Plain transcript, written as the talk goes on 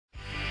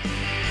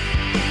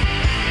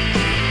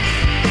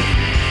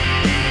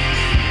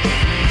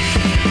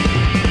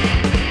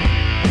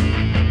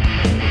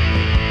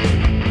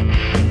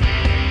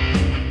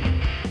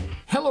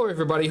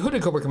everybody,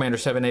 Hooded Cobra Commander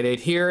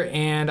 788 here,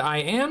 and I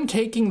am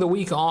taking the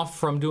week off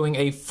from doing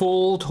a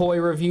full toy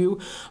review,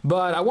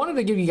 but I wanted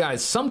to give you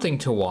guys something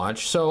to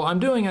watch, so I'm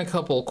doing a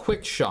couple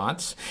quick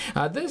shots.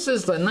 This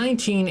is the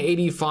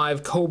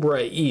 1985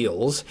 Cobra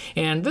EELS,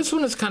 and this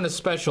one is kind of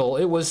special.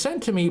 It was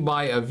sent to me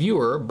by a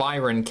viewer,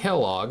 Byron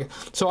Kellogg,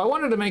 so I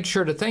wanted to make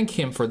sure to thank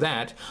him for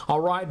that.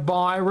 Alright,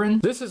 Byron.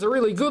 This is a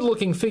really good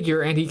looking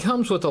figure, and he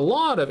comes with a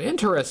lot of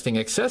interesting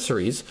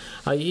accessories.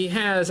 He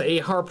has a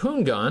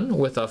harpoon gun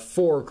with a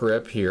foregrip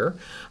here.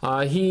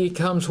 He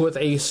comes with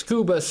a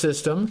scuba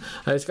system.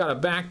 It's got a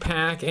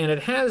backpack, and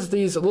it has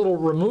these little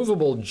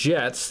removable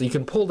jets. You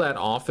can pull that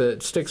off.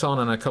 It sticks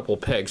on a couple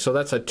pegs, so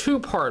that's a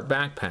two-part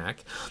backpack.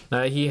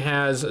 He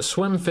has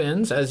swim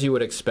fins, as you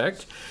would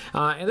expect,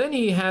 and then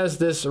he has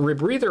this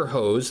rebreather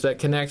hose that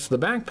connects the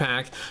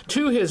backpack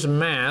to his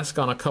mask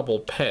on a couple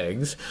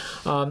pegs,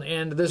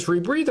 and this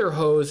rebreather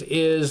hose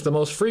is the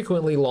most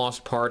frequently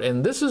lost part,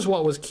 and this is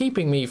what was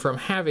keeping me from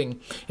having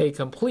a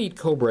complete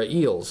Cobra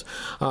EELS.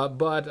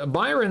 But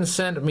Byron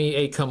sent me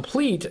a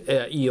complete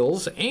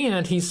EELS,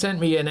 and he sent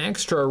me an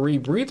extra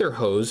rebreather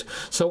hose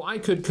so I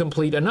could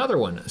complete another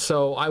one.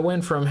 So I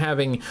went from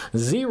having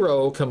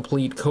 0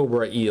 complete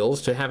Cobra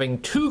EELS to having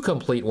 2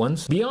 complete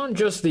ones. Beyond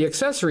just the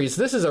accessories,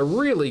 this is a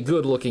really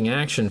good looking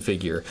action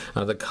figure.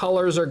 The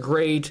colors are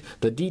great,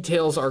 the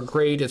details are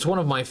great. It's one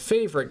of my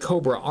favorite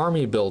Cobra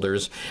army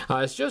builders.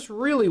 It's just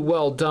really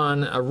well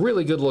done,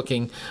 really good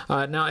looking.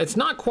 Now it's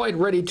not quite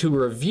ready to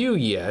review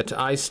yet.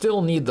 I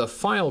still need the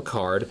file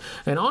card,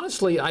 and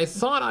honestly I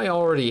thought I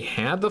already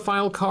had the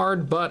file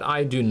card, but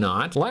I do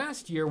not.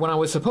 Last year when I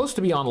was supposed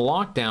to be on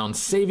lockdown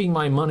saving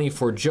my money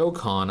for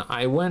JoeCon,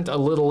 I went a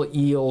little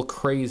eel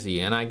crazy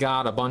and I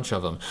got a bunch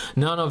of them.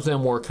 None of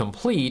them were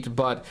complete,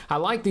 but I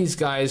like these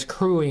guys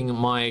crewing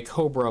my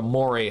Cobra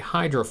Moray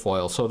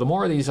hydrofoil, so the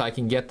more of these I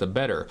can get the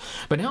better.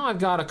 But now I've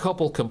got a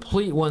couple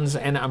complete ones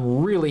and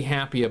I'm really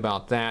happy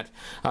about that.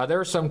 There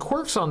are some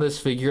quirks on this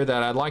figure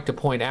that I'd like to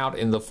point out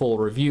in the full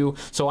review,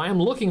 so I am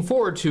looking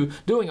forward to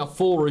doing a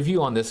full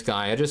review on this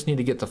guy. I just need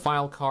to get the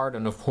file card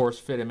and of course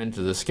fit him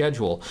into the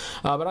schedule.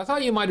 But I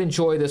thought you might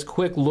enjoy this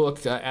quick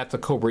look at the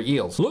Cobra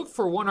EELS. Look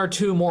for 1 or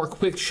 2 more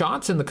quick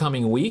shots in the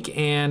coming week,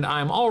 and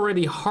I'm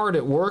already hard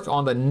at work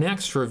on the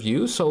next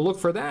review, so look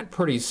for that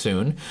pretty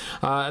soon.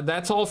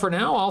 That's all for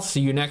now. I'll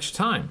see you next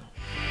time.